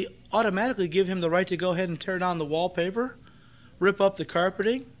hearts, we automatically give him the right to go ahead and tear down the wallpaper, rip up the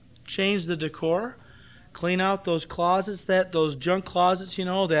carpeting, change the decor, clean out those closets, those junk closets,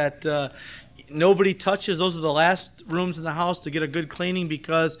 that nobody touches. Those are the last rooms in the house to get a good cleaning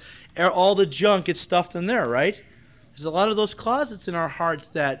because all the junk gets stuffed in there, right? There's a lot of those closets in our hearts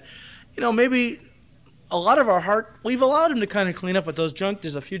that, maybe a lot of our heart, we've allowed him to kind of clean up, but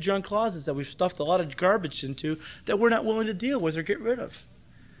there's a few junk closets that we've stuffed a lot of garbage into that we're not willing to deal with or get rid of.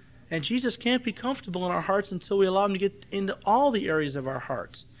 And Jesus can't be comfortable in our hearts until we allow him to get into all the areas of our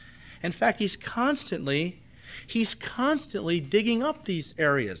hearts. In fact, he's constantly digging up these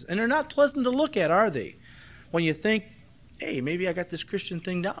areas. And they're not pleasant to look at, are they? When you think hey, maybe I got this Christian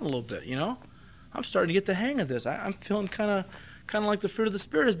thing down a little bit, I'm starting to get the hang of this. I'm feeling kind of like the fruit of the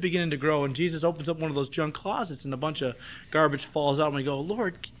Spirit is beginning to grow, and Jesus opens up one of those junk closets and a bunch of garbage falls out, and we go,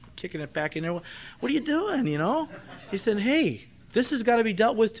 Lord, kicking it back in there. What are you doing, He said, hey, this has got to be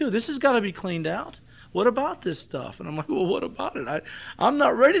dealt with too. This has got to be cleaned out. What about this stuff? And I'm like, well, what about it? I'm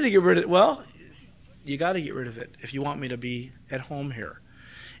not ready to get rid of it. Well, you got to get rid of it if you want me to be at home here.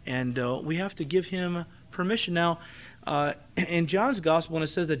 And we have to give him permission. Now, in John's gospel, when it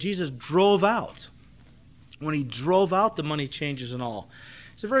says that Jesus drove out, when he drove out the money changers and all,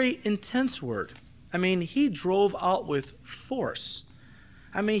 it's a very intense word. I mean, he drove out with force.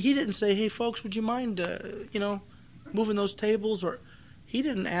 I mean, he didn't say, hey, folks, would you mind, moving those tables? Or he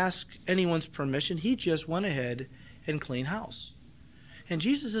didn't ask anyone's permission. He just went ahead and cleaned house. And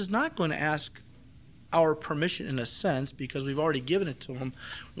Jesus is not going to ask our permission in a sense, because we've already given it to him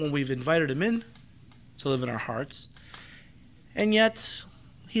when we've invited him in to live in our hearts. And yet,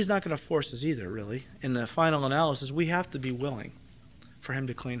 he's not going to force us either, really. In the final analysis, we have to be willing for him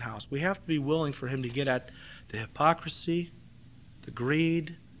to clean house. We have to be willing for him to get at the hypocrisy, the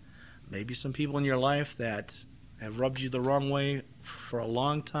greed, maybe some people in your life that have rubbed you the wrong way for a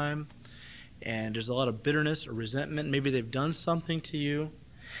long time, and there's a lot of bitterness or resentment. Maybe they've done something to you,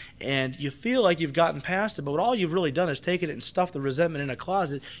 and you feel like you've gotten past it, but all you've really done is taken it and stuffed the resentment in a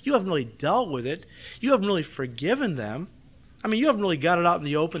closet. You haven't really dealt with it. You haven't really forgiven them. I mean, you haven't really got it out in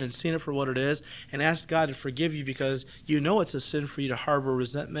the open and seen it for what it is and asked God to forgive you, because you know it's a sin for you to harbor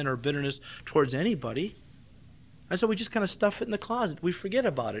resentment or bitterness towards anybody. And so we just kind of stuff it in the closet. We forget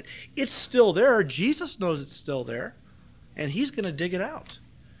about it. It's still there. Jesus knows it's still there, and he's going to dig it out.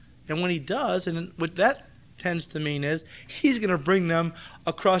 And when he does, and what that tends to mean is he's going to bring them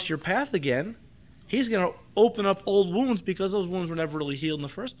across your path again. He's going to open up old wounds, because those wounds were never really healed in the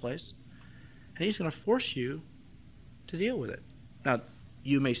first place. And he's going to force you to deal with it. Now,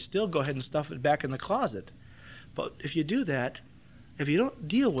 you may still go ahead and stuff it back in the closet, but if you do that, if you don't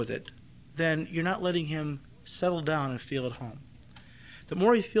deal with it, then you're not letting him settle down and feel at home. The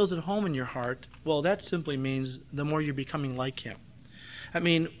more he feels at home in your heart, well, that simply means the more you're becoming like him. I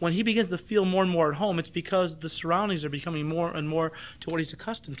mean, when he begins to feel more and more at home, it's because the surroundings are becoming more and more to what he's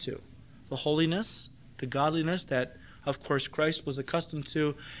accustomed to. The holiness, the godliness that, of course, Christ was accustomed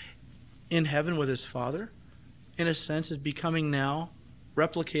to in heaven with his Father, in a sense, is becoming now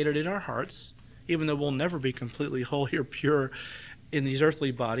replicated in our hearts, even though we'll never be completely holy or pure in these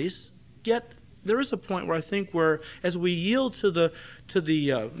earthly bodies. Yet, there is a point where I think where, as we yield to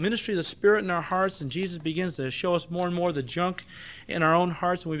the ministry of the Spirit in our hearts, and Jesus begins to show us more and more the junk in our own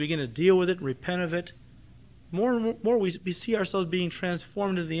hearts, and we begin to deal with it and repent of it, more and more we see ourselves being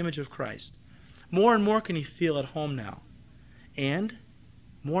transformed into the image of Christ. More and more can he feel at home now. And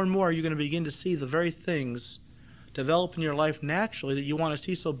more and more are you going to begin to see the very things develop in your life naturally that you want to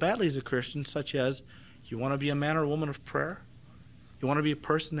see so badly as a Christian, such as you want to be a man or a woman of prayer. You want to be a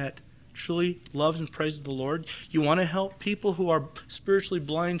person that truly loves and praises the Lord. You want to help people who are spiritually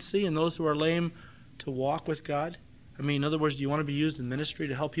blind see, and those who are lame to walk with God. I mean, in other words, do you want to be used in ministry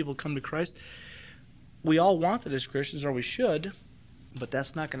to help people come to Christ? We all want that as Christians, or we should, but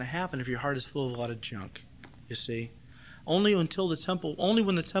that's not going to happen if your heart is full of a lot of junk, you see. Only when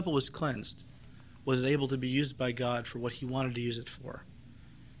the temple was cleansed was it able to be used by God for what he wanted to use it for.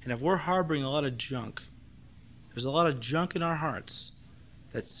 And if we're harboring a lot of junk, there's a lot of junk in our hearts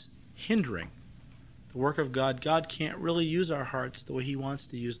that's hindering the work of God. God can't really use our hearts the way he wants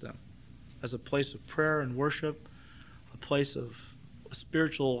to use them, as a place of prayer and worship, a place of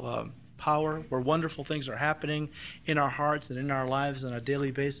spiritual power where wonderful things are happening in our hearts and in our lives on a daily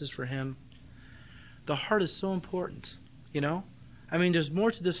basis for him. The heart is so important, I mean, there's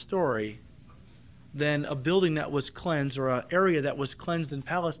more to this story than a building that was cleansed or an area that was cleansed in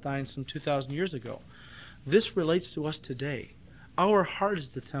Palestine some 2,000 years ago. This relates to us today. Our heart is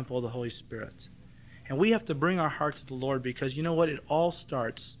the temple of the Holy Spirit. And we have to bring our heart to the Lord, because you know what? It all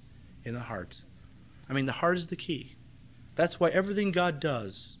starts in the heart. I mean, the heart is the key. That's why everything God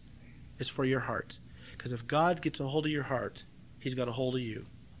does is for your heart. Because if God gets a hold of your heart, he's got a hold of you.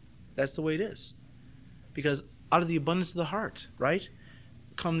 That's the way it is. Because out of the abundance of the heart, right,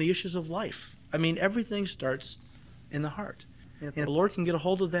 come the issues of life. I mean, everything starts in the heart. And if the Lord can get a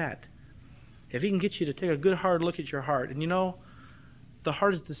hold of that, if he can get you to take a good hard look at your heart, and the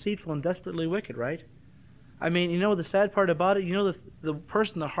heart is deceitful and desperately wicked, right? I mean, the sad part about it, the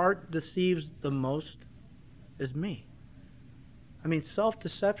person the heart deceives the most is me. I mean,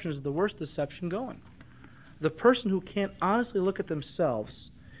 self-deception is the worst deception going. The person who can't honestly look at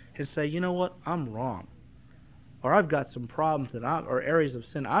themselves and say, you know what, I'm wrong. or I've got some problems or areas of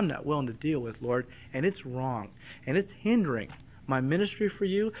sin I'm not willing to deal with, Lord, and it's wrong, and it's hindering my ministry for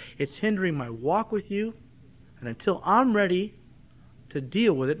you, it's hindering my walk with you, and until I'm ready to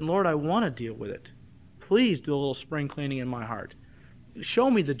deal with it, and Lord, I want to deal with it, please do a little spring cleaning in my heart.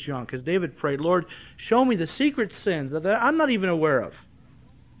 Show me the junk, as David prayed, Lord, show me the secret sins that I'm not even aware of.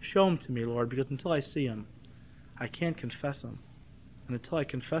 Show them to me, Lord, because until I see them, I can't confess them. And until I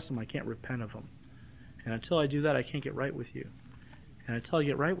confess them, I can't repent of them. And until I do that, I can't get right with you. And until I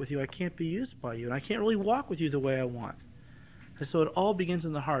get right with you, I can't be used by you. And I can't really walk with you the way I want. And so it all begins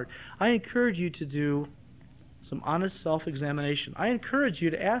in the heart. I encourage you to do some honest self-examination. I encourage you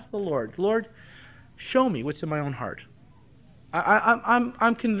to ask the Lord, Lord, show me what's in my own heart.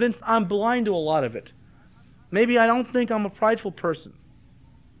 I'm convinced I'm blind to a lot of it. Maybe I don't think I'm a prideful person.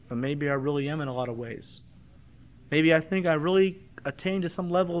 But maybe I really am in a lot of ways. Maybe I think I really attained to some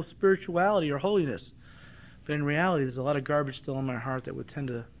level of spirituality or holiness. But in reality, there's a lot of garbage still in my heart that would tend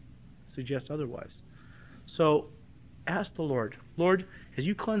to suggest otherwise. So ask the Lord, Lord, as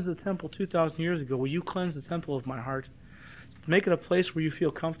you cleansed the temple 2,000 years ago, will you cleanse the temple of my heart? Make it a place where you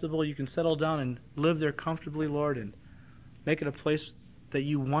feel comfortable. You can settle down and live there comfortably, Lord, and make it a place that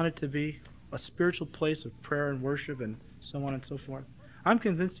you want it to be, a spiritual place of prayer and worship and so on and so forth. I'm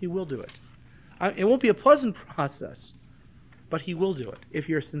convinced he will do it. It won't be a pleasant process, but he will do it. If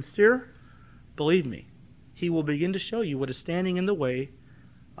you're sincere, believe me, he will begin to show you what is standing in the way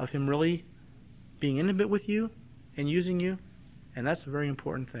of him really being intimate with you and using you, and that's a very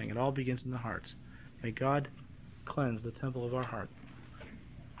important thing. It all begins in the heart. May God cleanse the temple of our heart.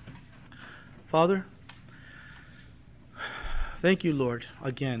 Father, thank you, Lord,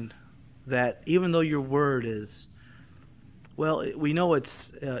 again, that even though your word is, well, we know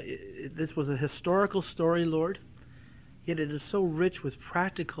this was a historical story, Lord, yet it is so rich with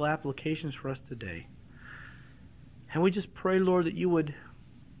practical applications for us today. And we just pray, Lord, that you would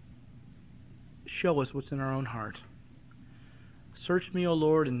show us what's in our own heart. Search me, O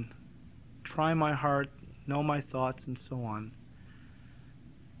Lord, and try my heart, know my thoughts, and so on.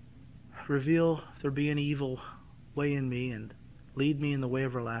 Reveal if there be any evil way in me, and lead me in the way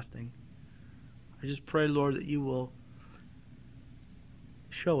everlasting. I just pray, Lord, that you will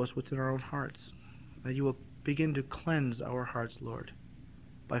show us what's in our own hearts, that you will begin to cleanse our hearts, Lord,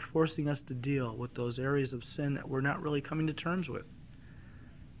 by forcing us to deal with those areas of sin that we're not really coming to terms with.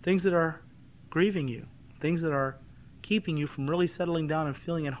 Things that are grieving you, things that are keeping you from really settling down and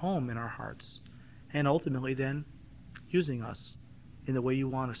feeling at home in our hearts, and ultimately then using us in the way you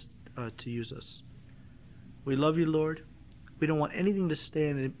want us to use us. We love you, Lord. We don't want anything to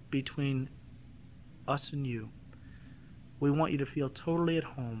stand in between us and you. We want you to feel totally at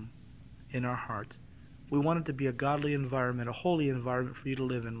home in our heart. We want it to be a godly environment, a holy environment for you to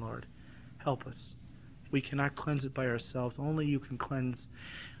live in, Lord. Help us. We cannot cleanse it by ourselves. Only you can cleanse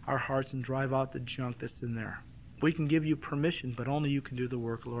our hearts and drive out the junk that's in there. We can give you permission, but only you can do the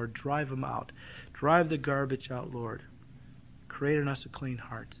work, Lord. Drive them out. Drive the garbage out, Lord. Create in us a clean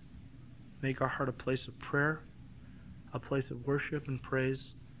heart. Make our heart a place of prayer, a place of worship and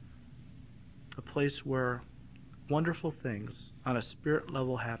praise, a place where wonderful things on a spirit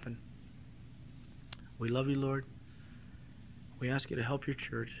level happen. We love you, Lord. We ask you to help your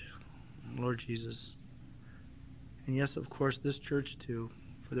church, Lord Jesus. And yes, of course, this church too,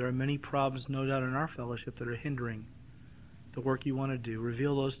 for there are many problems, no doubt, in our fellowship that are hindering the work you want to do.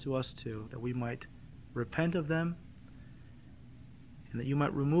 Reveal those to us too, that we might repent of them, and that you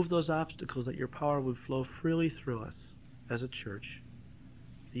might remove those obstacles, that your power would flow freely through us as a church,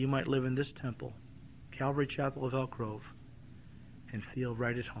 that you might live in this temple, Calvary Chapel of Elk Grove, and feel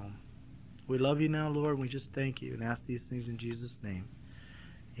right at home. We love you now, Lord, and we just thank you and ask these things in Jesus' name.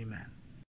 Amen.